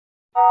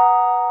Hi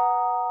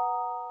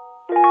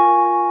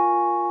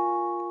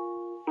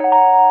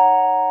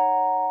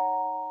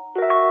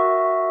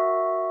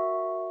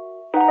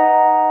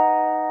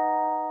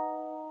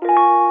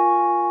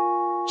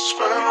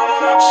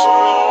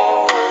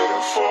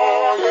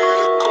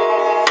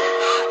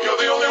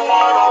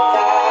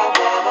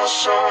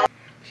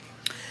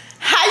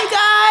you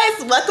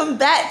guys, welcome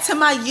back to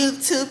my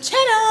YouTube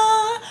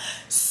channel.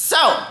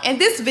 So in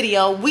this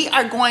video we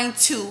are going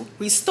to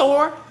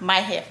restore my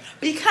hair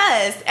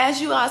because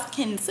as you guys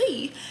can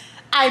see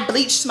I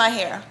bleached my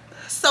hair.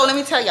 So let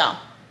me tell y'all,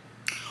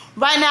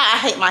 right now I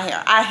hate my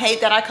hair. I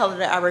hate that I colored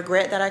it. I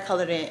regret that I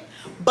colored it,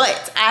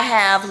 but I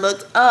have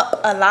looked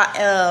up a lot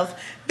of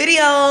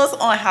videos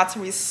on how to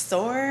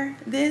restore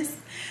this.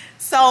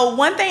 So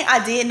one thing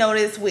I did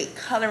notice with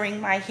coloring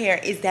my hair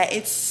is that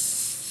it's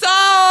so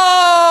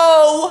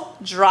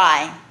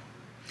dry.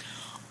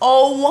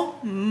 Oh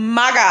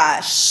my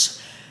gosh,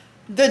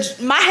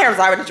 my hair was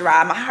already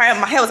dry. My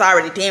hair was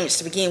already damaged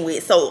to begin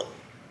with. So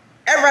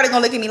everybody gonna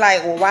look at me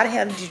like, well, why the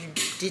hell did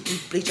you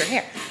bleach your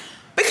hair?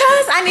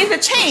 Because I needed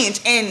a change,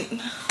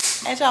 and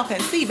as y'all can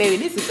see, baby,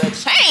 this is a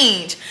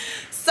change.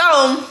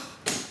 So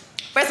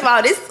first of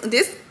all,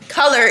 this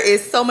color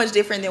is so much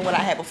different than what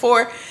I had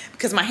before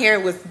because my hair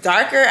was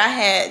darker.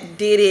 I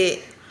did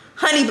it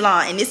honey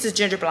blonde and this is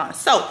ginger blonde.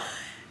 So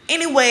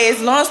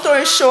anyways, long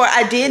story short,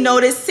 I did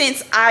notice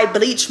since I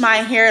bleached my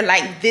hair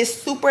like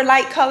this super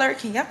light color,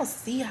 can y'all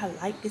see how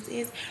light this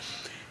is?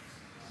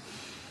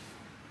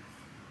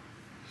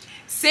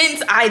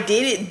 Since I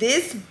did it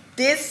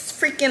this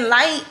freaking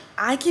light,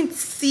 I can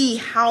see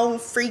how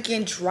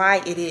freaking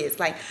dry it is.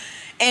 Like,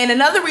 and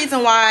another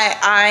reason why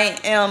I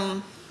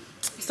am,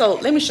 so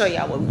let me show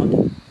y'all what we're gonna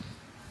do.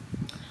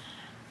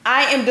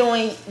 I am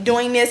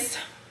doing this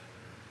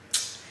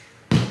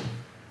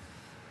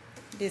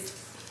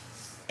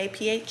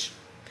APH,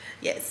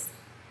 yes,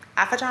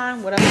 Alpha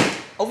what up,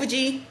 over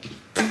G,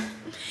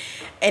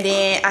 and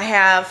then I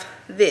have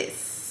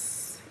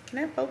this. Can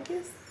I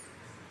focus?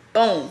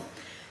 Boom.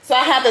 So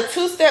I have the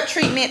two-step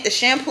treatment, the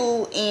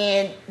shampoo,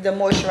 and the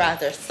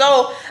moisturizer.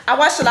 So I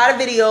watched a lot of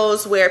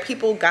videos where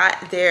people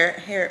got their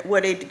hair,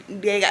 where they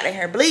got their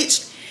hair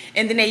bleached,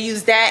 and then they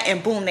used that,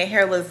 and boom, their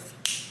hair was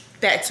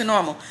back to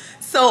normal.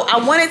 So I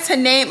wanted to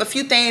name a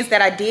few things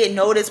that I did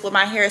notice with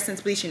my hair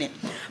since bleaching it.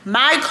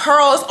 My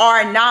curls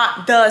are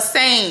not the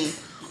same.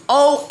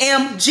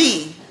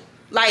 OMG.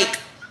 Like,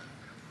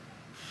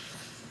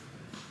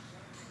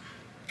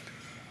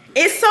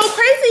 it's so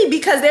crazy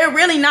because they're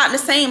really not the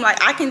same.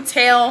 Like, I can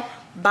tell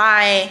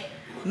by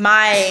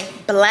my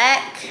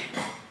black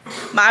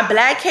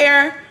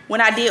hair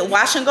when I did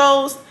wash and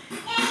goes,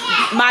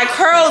 my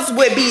curls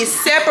would be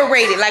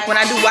separated. Like when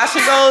I do wash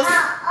and goes,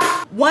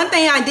 one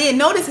thing I did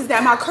notice is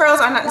that my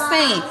curls are not the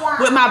same.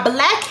 With my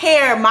black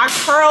hair, my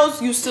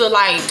curls used to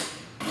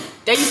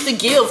they used to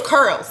give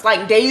curls.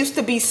 Like they used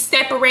to be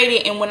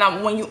separated, and when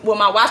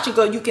my wash and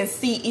go, you can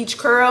see each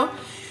curl.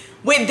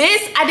 With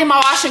this, I did my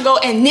wash and go,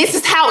 and this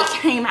is how it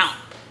came out.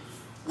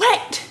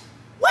 What?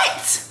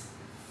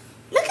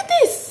 Look at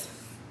this.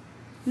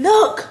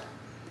 Look.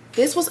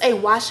 This was a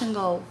wash and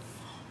go.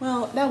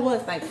 Well, that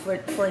was like 4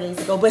 days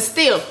ago, but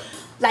still,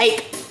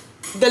 like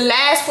the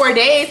last 4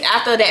 days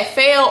after that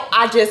failed,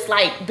 I just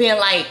like been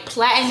like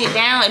plaiting it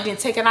down and then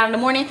take it out in the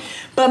morning.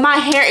 But my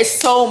hair is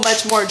so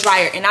much more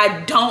drier and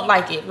I don't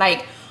like it.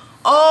 Like,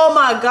 oh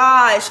my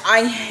gosh,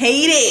 I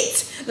hate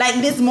it. Like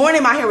this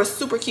morning, my hair was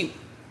super cute.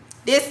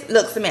 This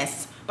looks a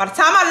mess. By the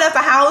time I left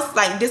the house,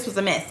 like this was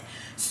a mess.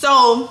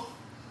 So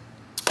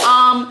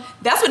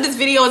that's what this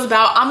video is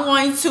about. I'm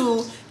going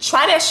to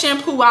try that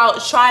shampoo out,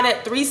 try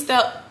that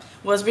 3-step,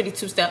 well, it's really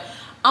 2-step.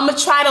 I'm gonna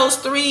try those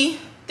 3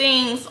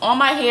 things on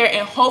my hair,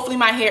 and hopefully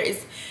my hair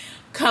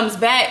comes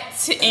back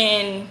to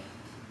and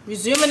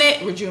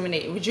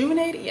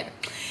rejuvenated, yeah.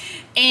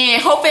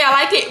 And hopefully I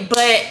like it.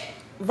 But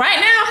right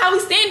now, how we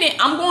standing,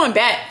 I'm going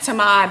back to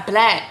my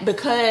black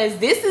because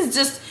this is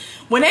just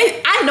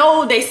I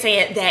know they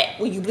said that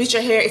when you bleach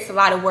your hair, it's a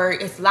lot of work,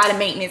 it's a lot of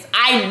maintenance.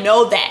 I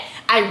know that.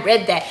 I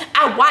read that.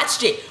 I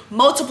watched it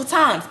multiple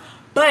times.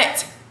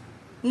 But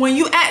when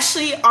you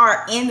actually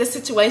are in the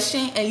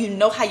situation and you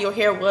know how your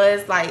hair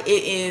was, like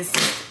it's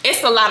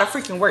a lot of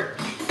freaking work.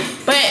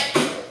 But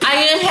I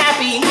am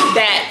happy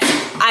that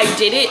I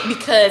did it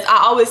because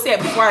I always said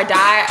before I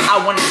die,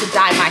 I wanted to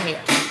dye my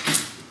hair.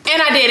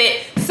 And I did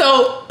it.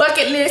 So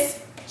bucket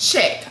list,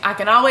 check. I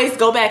can always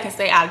go back and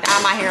say I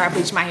dye my hair, I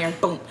bleach my hair,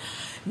 boom.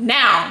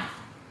 Now,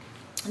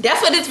 that's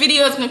what this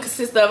video is gonna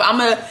consist of. I'm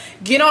gonna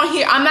get on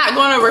here. I'm not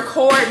gonna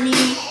record me.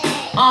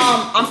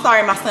 I'm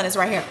sorry, my son is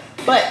right here.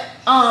 But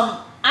I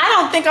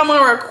don't think I'm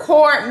gonna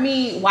record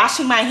me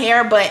washing my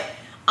hair, but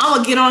I'm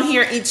gonna get on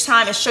here each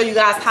time and show you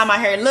guys how my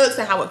hair looks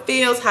and how it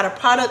feels, how the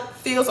product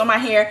feels on my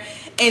hair.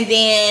 And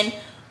then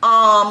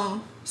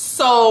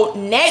so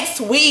next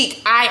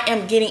week I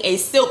am getting a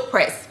silk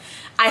press.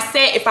 I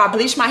said if I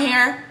bleach my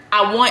hair,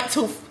 I want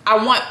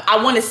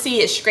to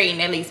see it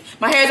straightened at least.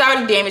 My hair is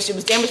already damaged. It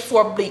was damaged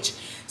before bleach.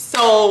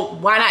 So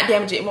why not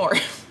damage it more?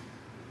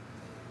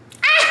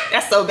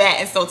 That's so bad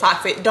and so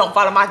toxic. Don't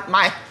follow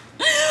my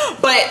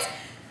but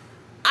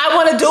I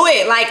want to do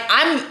it. Like,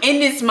 I'm in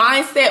this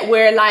mindset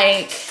where,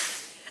 like,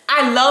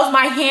 I love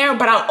my hair,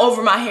 but I'm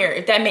over my hair,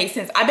 if that makes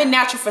sense. I've been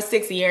natural for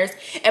 6 years,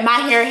 and my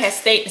hair has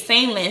stayed the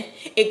same length.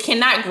 It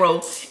cannot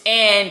grow,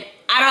 and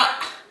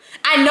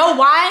I know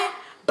why,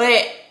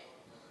 but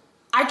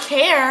I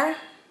care.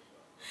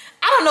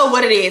 I don't know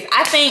what it is.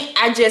 I think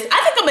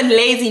I'm a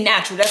lazy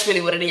natural. That's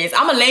really what it is.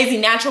 I'm a lazy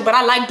natural, but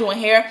I like doing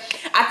hair.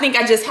 I think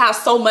I just have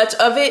so much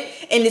of it,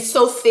 and it's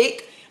so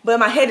thick, but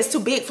my head is too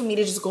big for me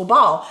to just go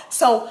bald.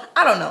 So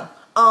I don't know.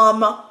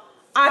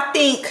 I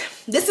think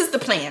this is the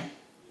plan.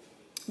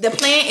 The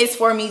plan is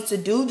for me to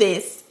do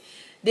this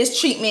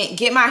treatment,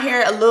 get my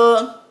hair a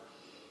little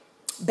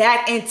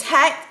back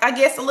intact, I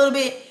guess, a little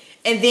bit,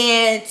 and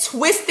then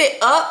twist it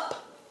up.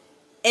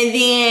 And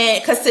then,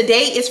 because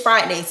today is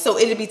Friday, so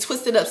it'll be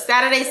twisted up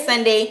Saturday,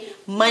 Sunday,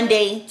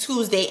 Monday,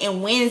 Tuesday,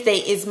 and Wednesday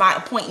is my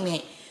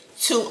appointment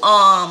to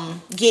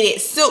get it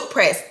silk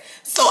pressed.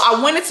 So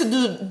I wanted to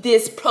do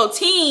this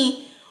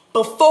Protien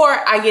before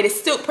I get it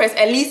silk pressed,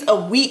 at least a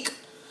week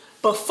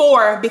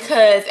before,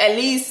 because at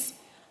least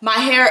my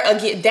hair will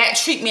get that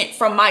treatment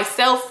from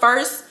myself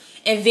first,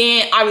 and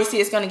then obviously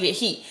it's gonna get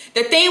heat.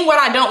 The thing what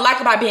I don't like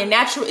about being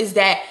natural is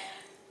that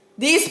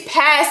these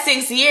past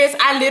 6 years,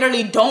 I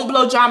literally don't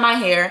blow dry my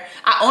hair.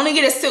 I only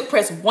get a silk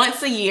press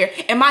once a year,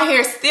 and my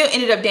hair still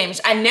ended up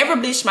damaged. I never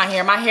bleached my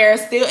hair. My hair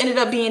still ended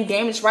up being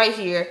damaged right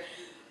here.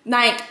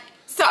 Like,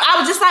 so I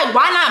was just like,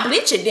 why not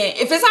bleach it then?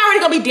 If it's already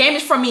gonna be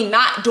damaged from me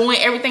not doing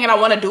everything that I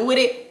wanna do with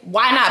it,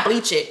 why not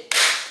bleach it?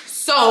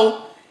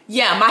 So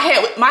yeah,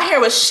 my hair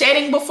was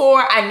shedding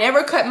before. I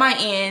never cut my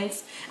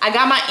ends. I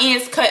got my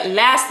ends cut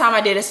last time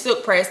I did a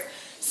silk press.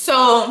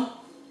 So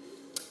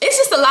it's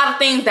just a lot of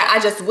things that I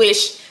just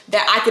wish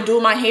that I could do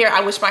with my hair.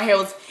 I wish my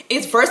hair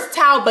it's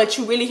versatile, but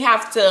you really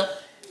have to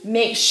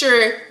make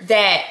sure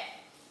that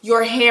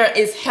your hair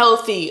is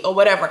healthy or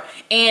whatever.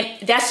 And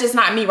that's just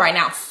not me right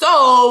now.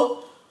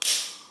 So,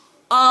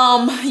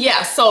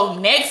 yeah, so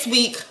next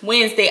week,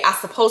 Wednesday, I'm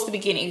supposed to be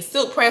getting a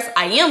silk press.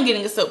 I am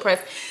getting a silk press.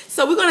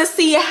 So we're gonna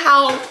see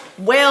how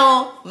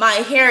well my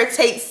hair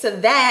takes to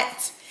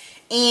that.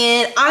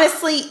 And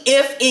honestly,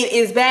 if it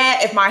is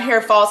bad, if my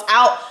hair falls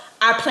out,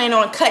 I plan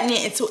on cutting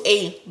it into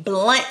a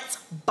blunt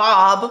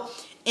bob,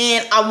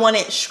 and I want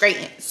it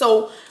straightened.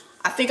 So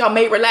I think I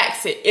may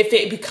relax it if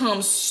it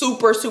becomes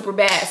super, super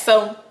bad.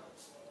 So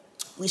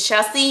we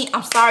shall see.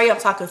 I'm sorry I'm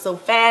talking so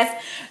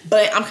fast,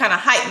 but I'm kind of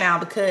hyped now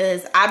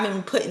because I've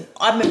been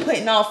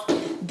putting off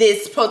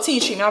this Protien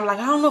treatment. I'm like,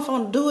 I don't know if I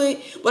want to do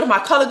it. What if my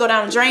color go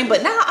down the drain?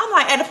 But now I'm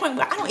like at the point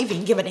where I don't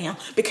even give a damn,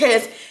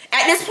 because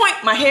at this point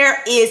my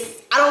hair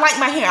is, I don't like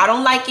my hair. I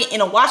don't like it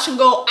in a wash and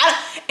go.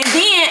 And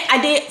then I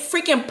did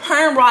freaking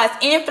perm rods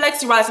and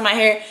flexi rods in my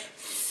hair.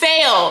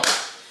 Failed.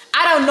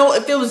 I don't know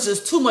if it was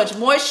just too much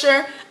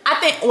moisture. I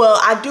think, well,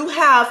 I do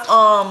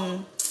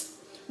have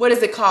what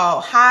is it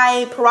called,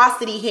 high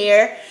porosity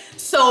hair,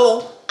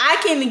 so I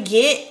can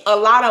get a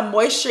lot of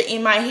moisture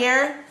in my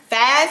hair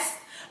fast,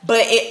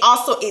 but it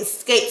also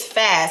escapes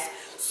fast.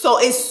 So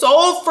it's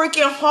so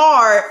freaking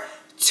hard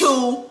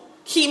to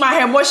keep my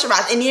hair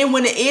moisturized. And then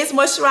when it is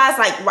moisturized,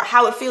 like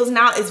how it feels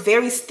now, is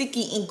very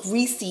sticky and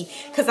greasy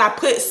because I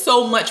put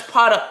so much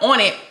product on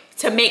it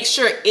to make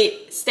sure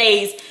it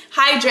stays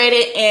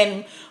hydrated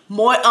and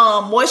more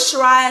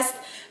moisturized.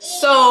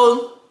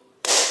 So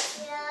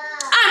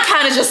I'm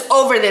kind of just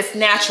over this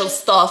natural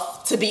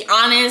stuff, to be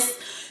honest.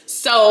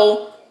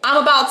 So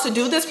I'm about to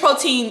do this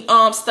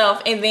Protien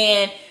stuff, and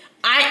then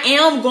I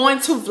am going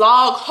to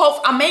vlog.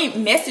 I may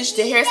message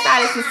the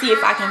hairstylist and see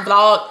if I can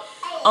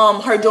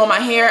vlog her doing my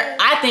hair.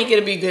 I think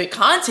it'll be good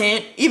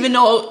content, even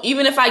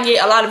if I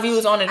get a lot of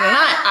views on it or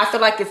not. I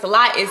feel like it's a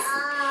lot.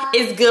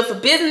 It's good for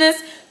business.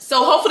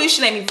 So hopefully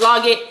she let me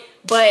vlog it.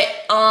 But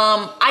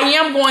I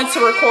am going to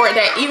record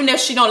that. Even if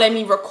she don't let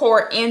me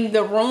record in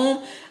the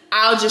room,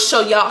 I'll just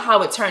show y'all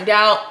how it turned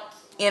out,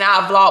 and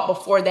I'll vlog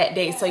before that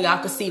day so y'all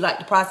can see like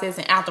the process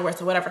and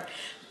afterwards or whatever.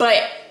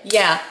 But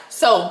yeah,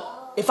 so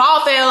if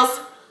all fails,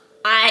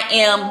 I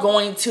am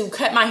going to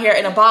cut my hair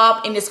in a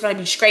bob, and it's going to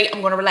be straight.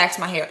 I'm going to relax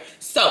my hair.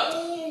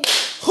 So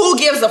who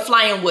gives a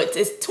flying woods?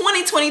 It's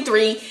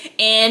 2023,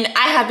 and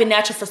I have been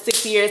natural for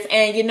 6 years,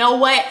 and you know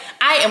what?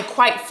 I am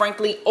quite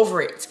frankly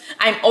over it.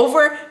 I'm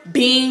over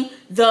being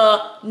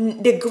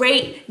the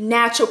great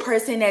natural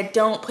person that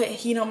don't put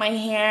heat on my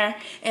hair,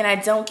 and I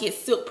don't get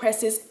silk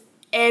presses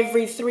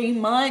every 3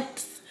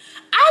 months.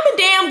 I've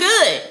been damn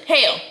good,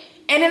 hell,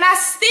 and then I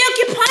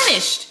still get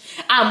punished.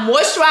 I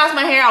moisturize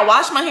my hair, I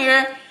wash my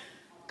hair,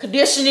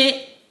 condition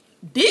it.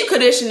 Deep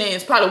conditioning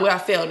is probably where I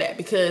failed at,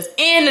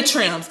 and the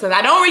trims, because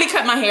I don't really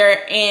cut my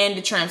hair, and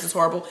the trims is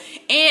horrible.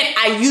 And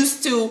I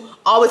used to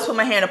always put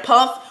my hair in a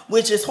puff,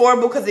 which is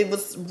horrible because it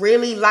was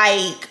really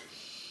like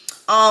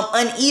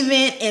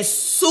uneven and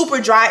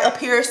super dry up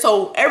here.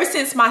 So ever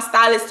since my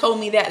stylist told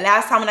me that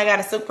last time when I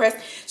got a silk press,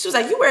 she was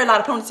like, you wear a lot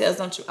of ponytails,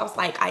 don't you? I was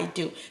like, I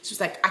do. She was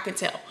like, I can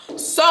tell.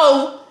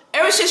 So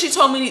ever since she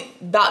told me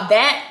about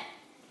that,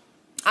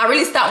 I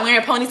really stopped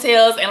wearing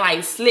ponytails and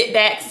like slit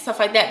backs and stuff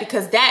like that,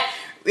 because that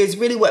is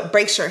really what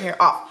breaks your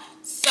hair off.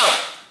 So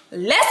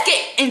let's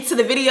get into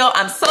the video.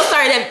 I'm so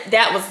sorry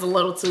that was a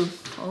little too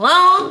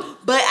long,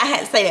 but I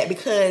had to say that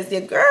because the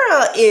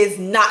girl is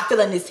not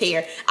feeling this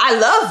hair. I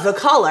love the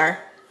color.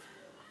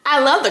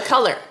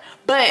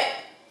 But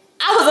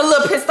I was a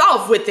little pissed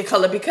off with the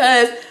color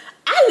because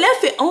I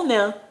left it on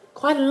there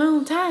quite a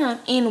long time.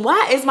 And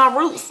why is my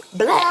roots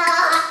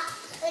black?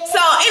 So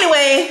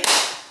anyway,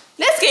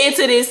 let's get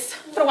into this.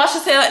 I'm gonna wash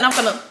this hair and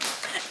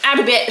I'll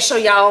be back to show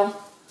y'all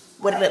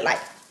what it look like.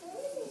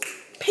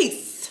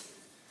 Peace.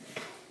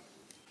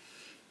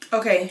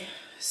 Okay,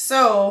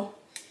 so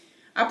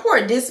I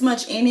poured this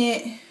much in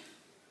it.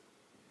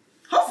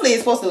 Hopefully it's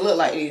supposed to look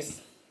like this.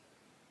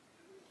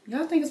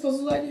 Y'all think it's supposed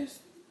to look like this?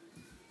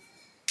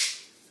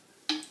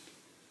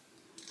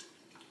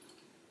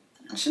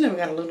 I should never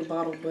got a little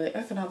bottle, but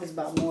I can always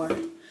buy more.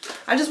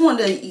 I just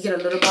wanted to get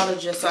a little bottle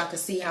just so I could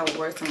see how it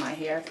works on my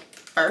hair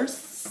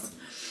first.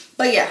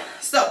 But yeah,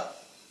 so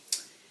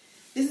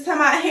this is how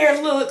my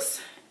hair looks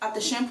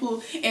after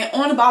shampoo. And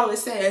on the bottle it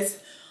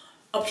says,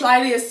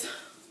 apply this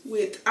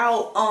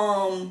without,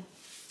 I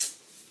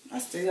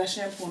still got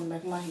shampoo on the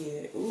back of my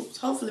head. Oops,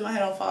 hopefully my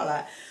hair don't fall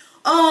out.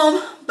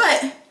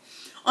 But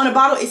on the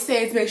bottle it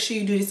says, make sure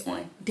you do this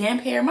on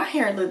damp hair. My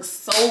hair looks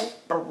so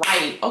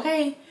bright,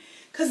 okay?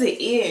 Cause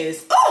it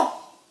is.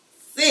 Oh,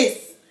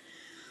 sis.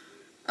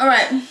 All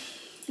right,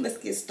 let's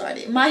get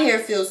started. My hair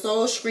feels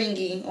so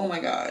stringy. Oh my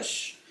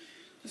gosh,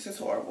 this is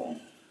horrible.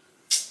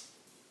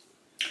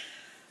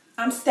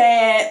 I'm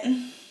sad.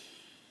 I'm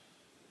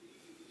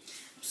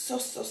so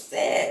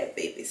sad,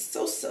 baby.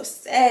 So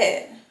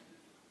sad.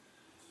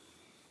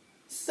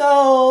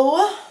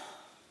 So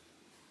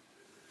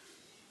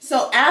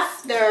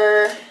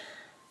after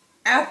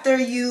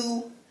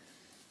you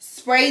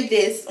spray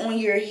this on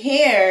your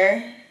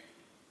hair,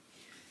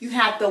 you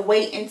have to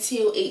wait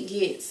until it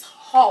gets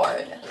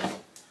hard,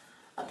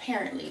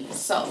 apparently.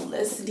 So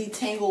let's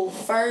detangle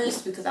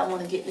first because I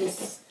want to get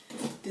this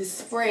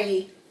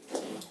spray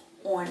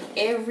on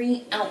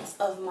every ounce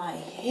of my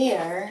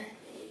hair.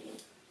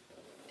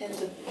 And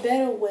the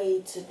better way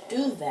to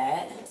do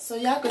that, so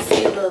y'all can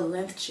see a little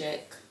length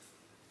check.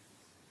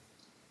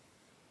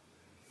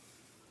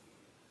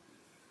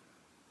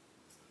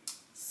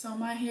 So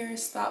my hair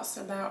stops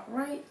about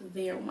right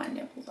there where my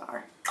nipples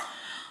are.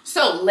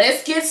 So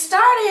let's get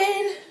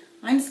started.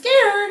 I'm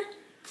scared.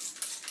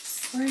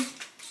 Spray.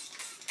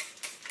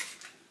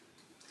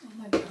 Oh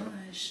my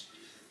gosh.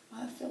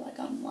 I feel like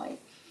I'm like,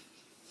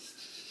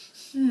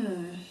 I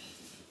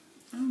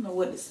don't know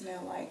what it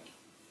smells like.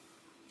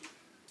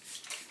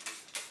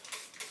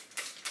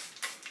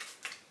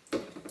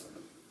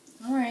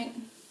 All right.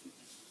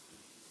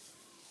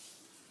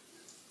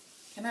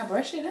 Can I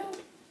brush it out?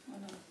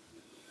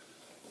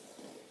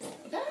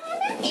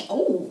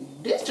 Oh,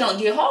 this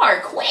junk get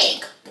hard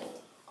quick.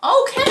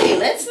 Okay,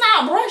 let's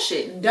not brush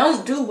it.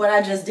 Don't do what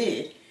I just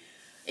did.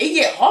 It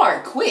get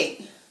hard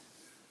quick.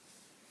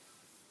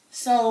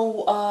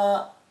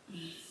 So,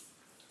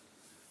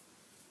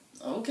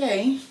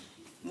 okay.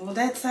 Well,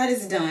 that side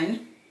is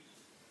done.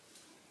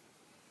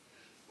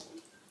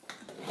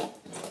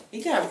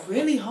 It got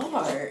really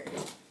hard.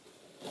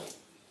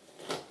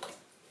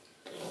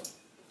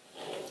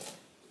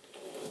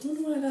 I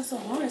don't know why it got so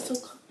hard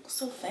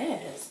so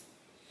fast.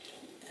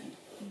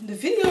 The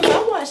videos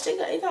I watched,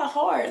 it got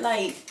hard.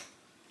 Like,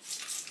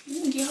 it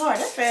didn't get hard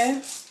that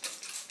fast.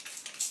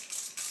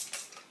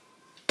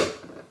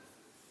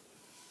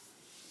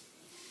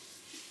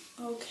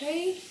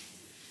 Okay.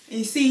 And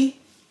you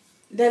see,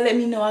 that let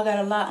me know I got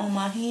a lot on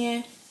my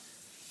hand.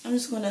 I'm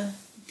just going to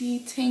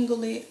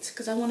detangle it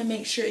because I want to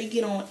make sure it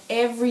get on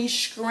every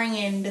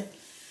strand.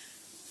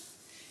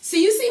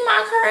 See, you see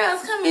my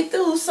curls coming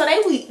through. So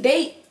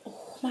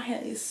oh, my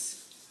hair is...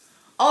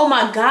 Oh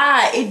my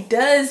God, it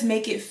does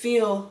make it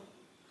feel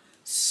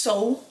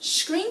so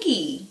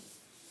stringy.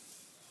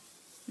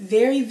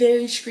 Very,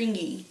 very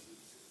stringy.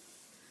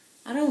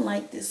 I don't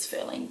like this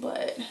feeling,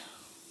 but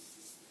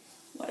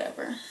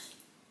whatever.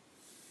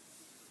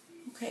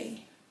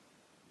 Okay.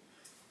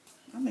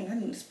 I mean, I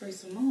need to spray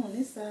some more on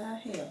this side.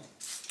 Hell.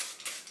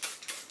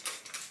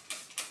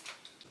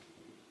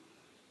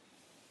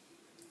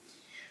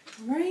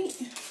 All right.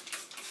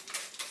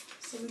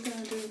 So we're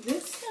going to do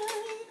this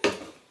side.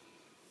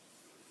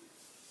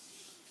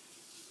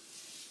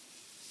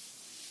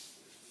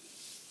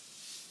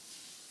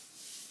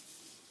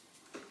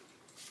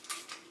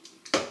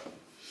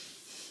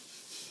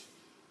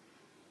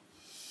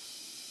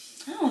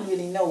 I don't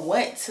really know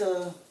what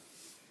to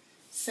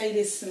say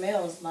this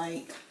smells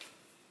like.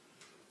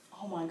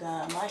 Oh my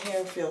God, my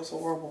hair feels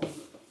horrible.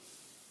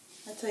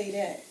 I tell you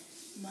that.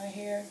 My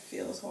hair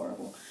feels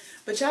horrible.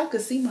 But y'all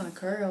could see my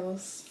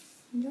curls.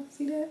 Y'all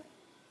see that?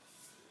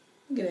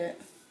 Look at that.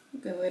 You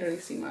can literally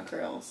see my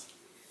curls.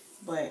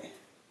 But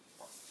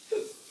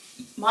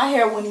my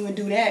hair wouldn't even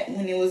do that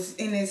when it was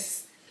in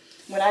this,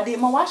 when I did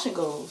my wash and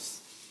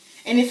goes.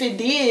 And if it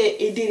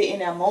did it in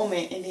that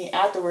moment, and then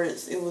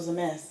afterwards it was a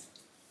mess.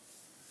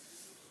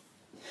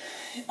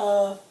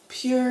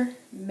 Pure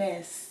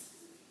mess.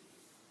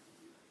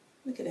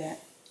 Look at that.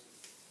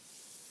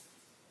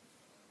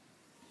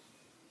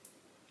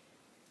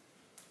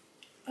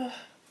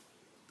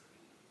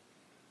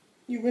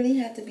 You really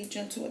have to be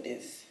gentle with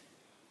this.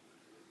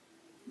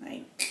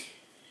 Like,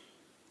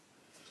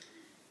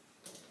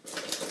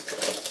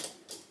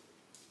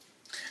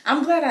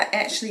 I'm glad I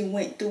actually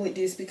went through with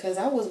this, because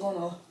I was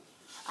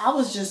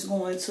just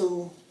going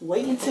to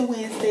wait until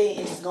Wednesday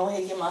and just go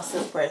ahead and get my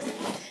silk press.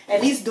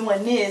 At least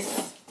doing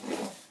this,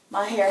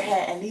 my hair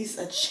had at least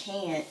a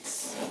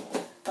chance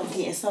of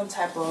getting some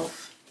type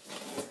of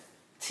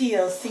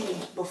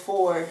TLC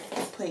before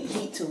putting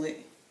heat to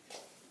it.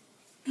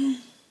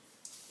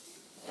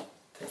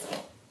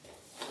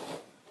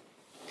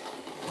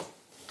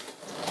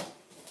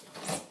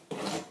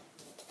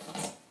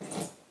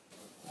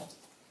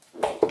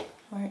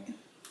 Alright,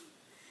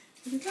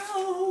 here we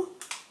go.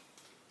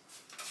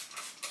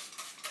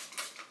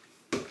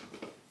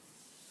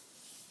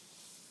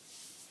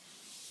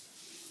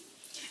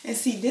 And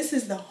see, this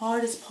is the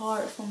hardest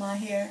part for my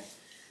hair,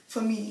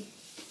 for me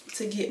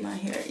to get my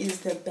hair, is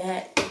the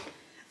back.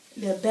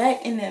 The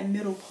back and that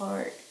middle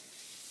part.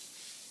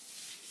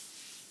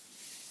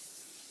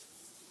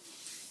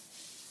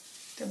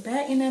 The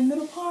back and that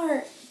middle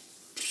part.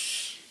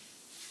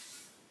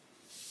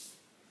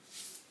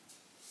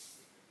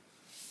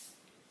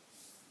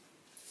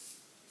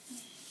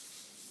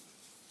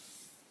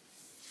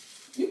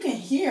 You can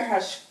hear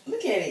how,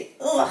 look at it.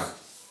 Ugh.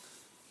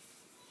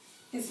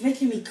 It's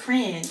making me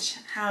cringe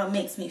how it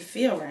makes me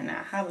feel right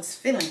now, how it's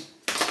feeling.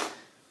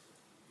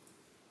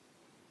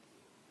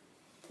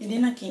 And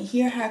then I can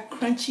hear how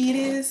crunchy it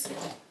is.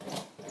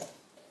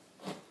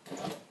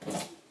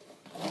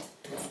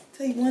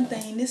 Tell you one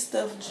thing, this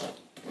stuff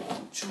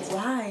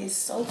dries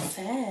so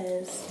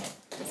fast.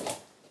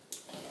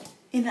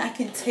 And I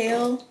can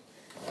tell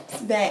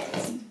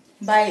that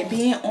by it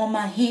being on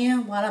my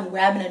hand while I'm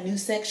grabbing a new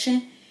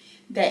section,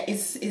 that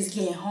it's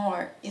getting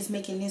hard. It's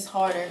making this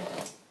harder.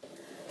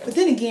 But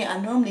then again, I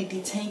normally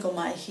detangle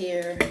my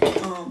hair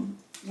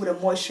with a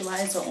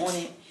moisturizer on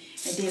it,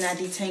 and then I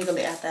detangle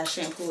it after I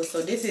shampoo it.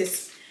 So this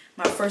is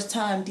my first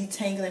time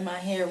detangling my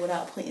hair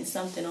without putting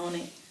something on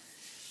it.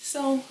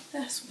 So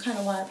that's kind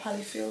of why I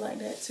probably feel like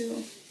that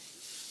too.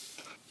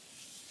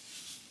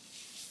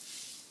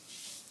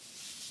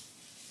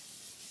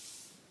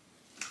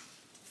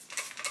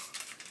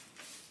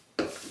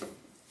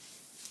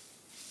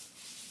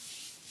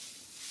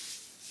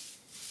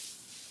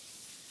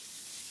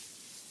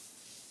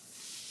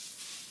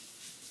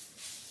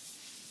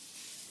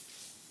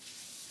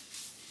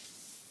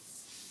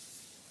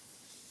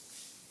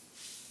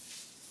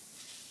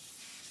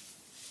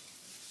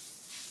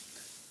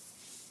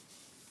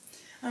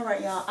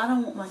 Alright, y'all, I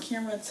don't want my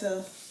camera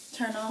to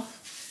turn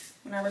off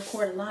when I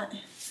record a lot,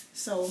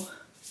 so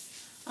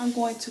I'm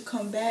going to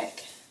come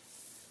back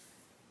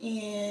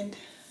and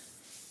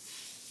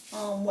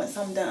once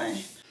I'm done.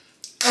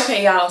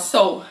 Okay, y'all,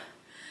 so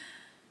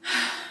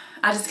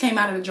I just came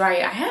out of the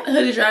dryer. I had the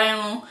hoodie dryer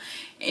on,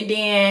 and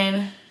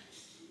then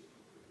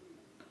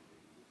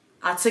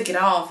I took it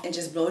off and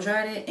just blow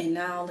dried it, and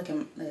now look at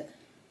it.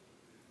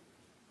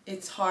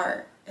 It's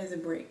hard as a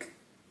brick.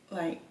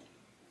 Like,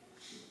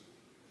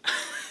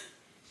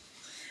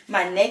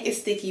 my neck is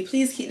sticky.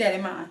 Please keep that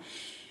in mind.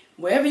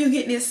 Wherever you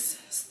get this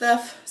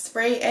stuff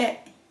sprayed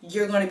at,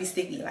 you're going to be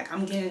sticky. Like,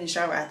 I'm getting in the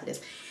shower after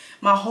this.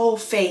 My whole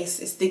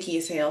face is sticky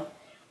as hell.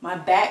 My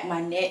back,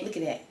 my neck, look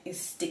at that. It's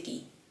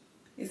sticky.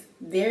 It's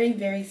very,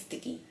 very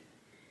sticky.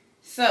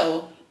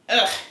 So,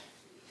 ugh.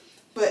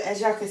 But as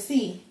y'all can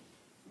see,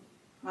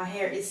 my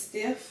hair is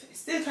stiff.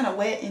 It's still kind of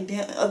wet in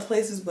other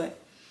places, but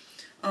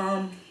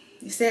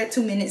it said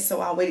 2 minutes,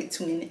 so I waited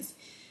 2 minutes.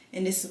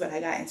 And this is what I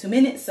got in 2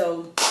 minutes.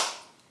 So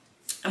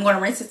I'm going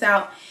to rinse this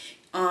out,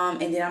 and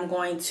then I'm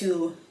going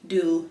to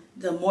do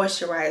the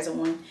moisturizer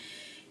one,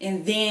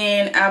 and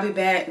then I'll be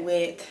back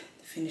with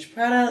the finished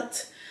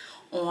product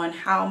on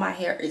how my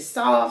hair is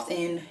soft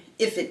and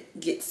if it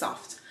gets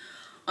soft.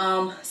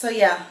 So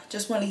yeah,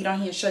 just want to get on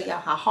here and show y'all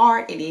how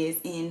hard it is,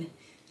 and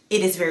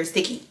it is very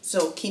sticky,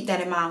 so keep that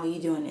in mind when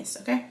you're doing this.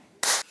 Okay,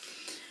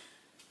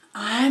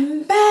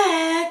 I'm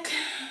back.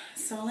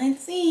 So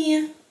let's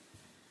see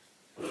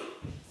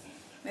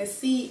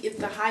if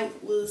the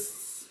hype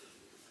was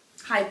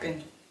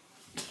hyping.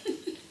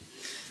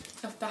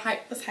 If the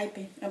hype was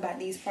hyping about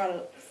these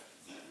products.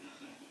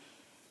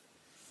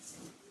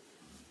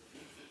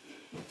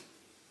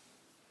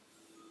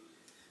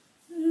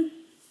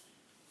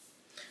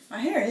 My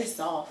hair is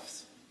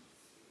soft.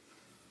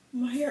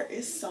 My hair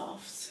is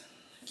soft.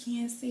 I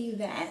can't see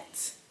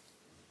that.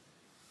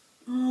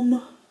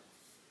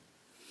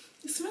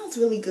 It smells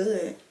really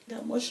good.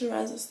 That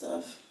moisturizer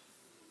stuff.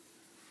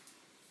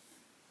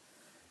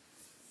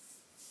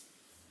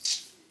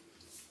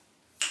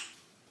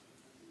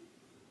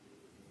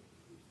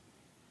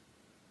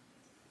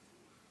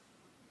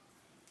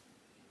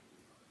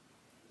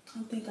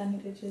 I think I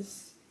need to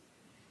just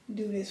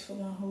do this for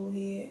my whole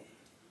head.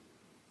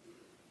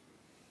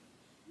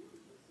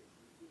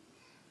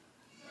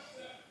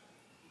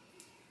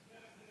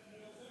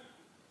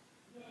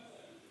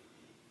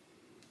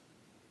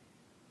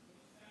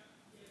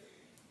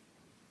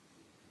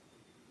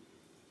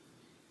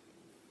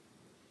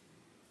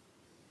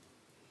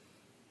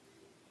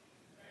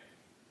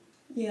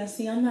 Yeah,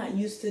 see, I'm not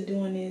used to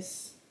doing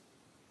this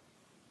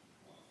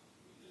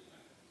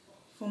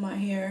for my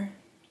hair.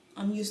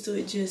 I'm used to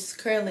it just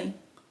curling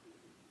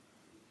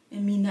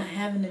and me not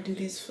having to do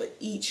this for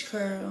each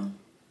curl.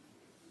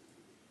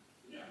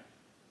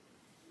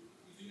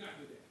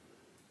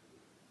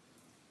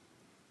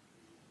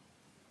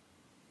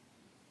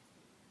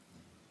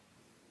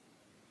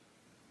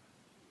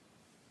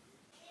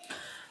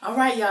 All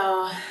right,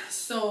 y'all,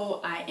 so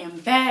I am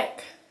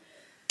back.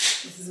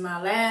 This is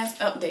my last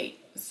update.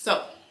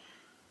 So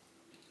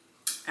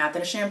after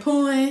the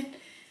shampooing,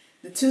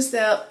 the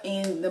two-step,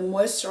 and the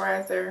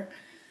moisturizer,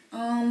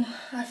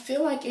 I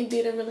feel like it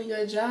did a really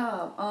good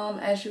job.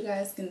 As you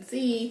guys can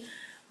see,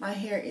 my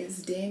hair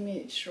is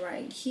damaged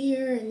right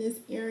here in this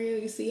area.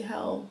 You see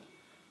how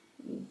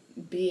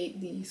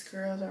big these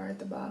curls are at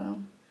the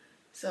bottom?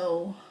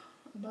 So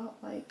about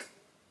like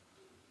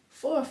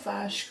 4 or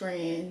 5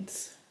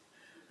 strands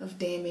of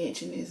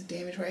damage, and it's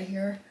damage right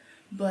here.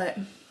 But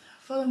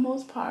for the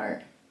most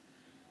part,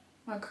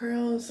 my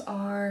curls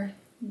are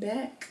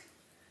back.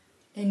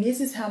 And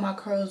this is how my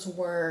curls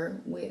were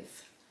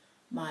with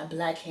my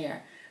black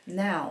hair.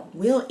 Now,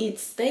 will it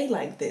stay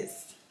like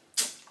this?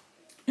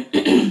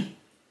 I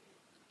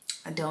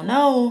don't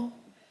know,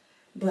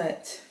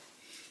 but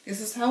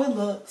this is how it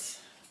looks.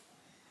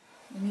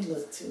 Let me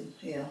look too.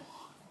 Yeah,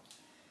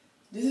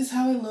 this is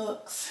how it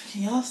looks.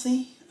 Can y'all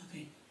see?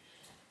 Okay,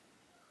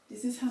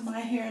 this is how my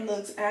hair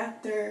looks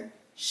after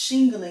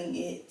shingling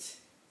it.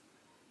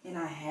 And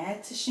I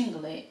had to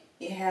shingle it.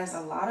 It has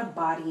a lot of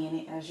body in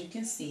it, as you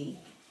can see.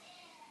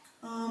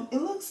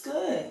 It looks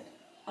good.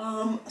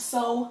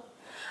 So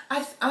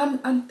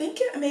I'm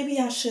thinking maybe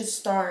I should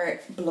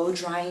start blow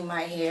drying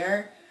my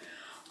hair.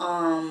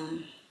 I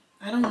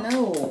don't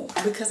know,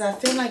 because I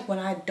feel like when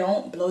I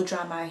don't blow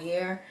dry my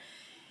hair,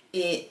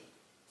 it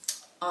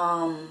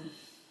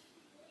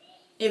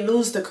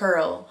loses the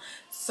curl.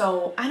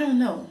 So I don't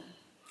know.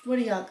 What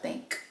do y'all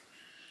think?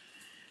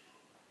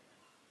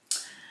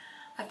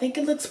 I think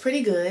it looks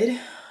pretty good.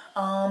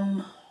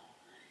 How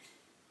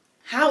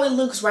it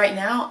looks right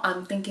now,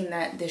 I'm thinking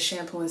that the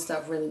shampoo and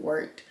stuff really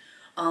worked.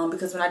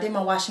 Because when I did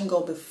my wash and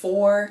go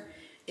before,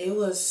 it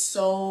was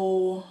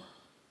so...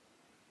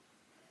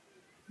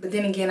 But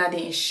then again, I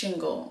didn't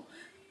shingle.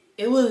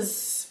 It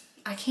was...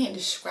 I can't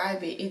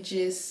describe it. It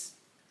just...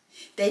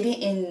 They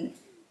didn't...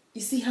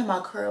 You see how my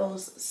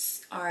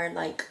curls are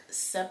like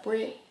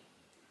separate?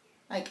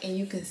 Like, and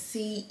you can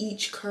see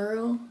each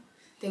curl?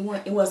 It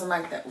wasn't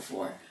like that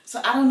before. So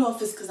I don't know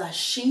if it's because I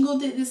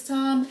shingled it this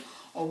time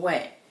or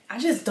what. I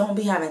just don't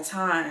be having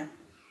time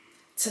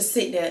to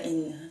sit there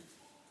and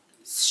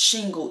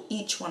shingle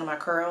each one of my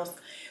curls.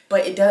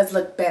 But it does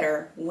look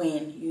better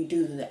when you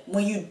do that.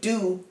 When you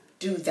do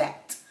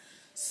that.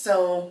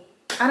 So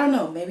I don't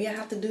know. Maybe I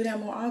have to do that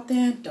more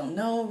often. Don't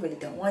know. Really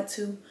don't want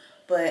to.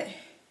 But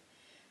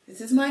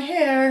this is my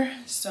hair.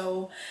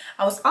 So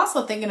I was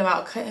also thinking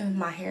about cutting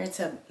my hair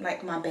to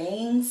like my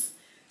bangs,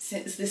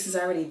 since this is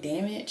already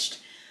damaged.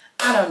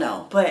 I don't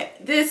know, but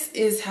this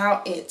is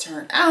how it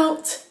turned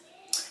out.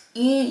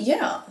 And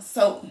yeah,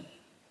 so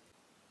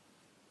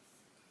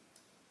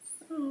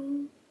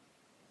these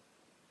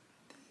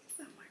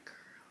are my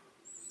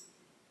curls.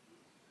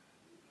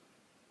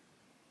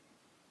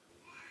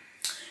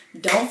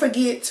 Don't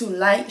forget to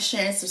like,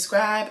 share, and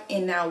subscribe.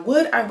 And now,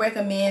 would I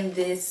recommend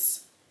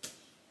these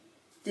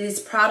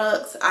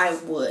products? I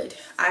would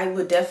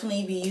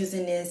definitely be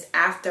using this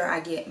after I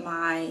get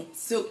my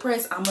silk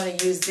press. I'm going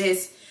to use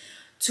this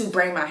to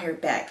bring my hair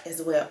back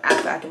as well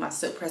after I do my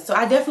silk press. So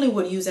I definitely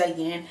would use that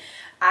again.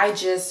 I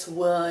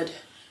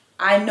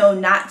know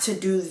not to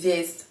do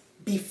this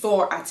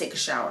before I take a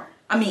shower.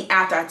 I mean,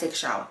 after I take a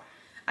shower.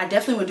 I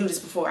definitely would do this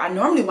before. I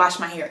normally wash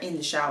my hair in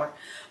the shower,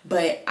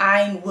 but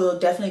I will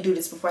definitely do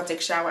this before I take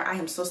a shower. I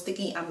am so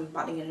sticky. I'm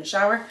about to get in the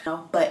shower.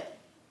 But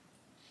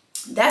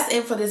that's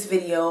it for this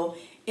video.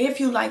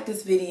 If you like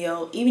this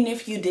video, even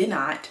if you did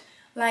not,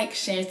 like,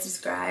 share, and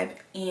subscribe,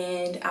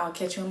 and I'll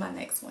catch you in my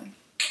next one.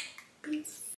 Peace.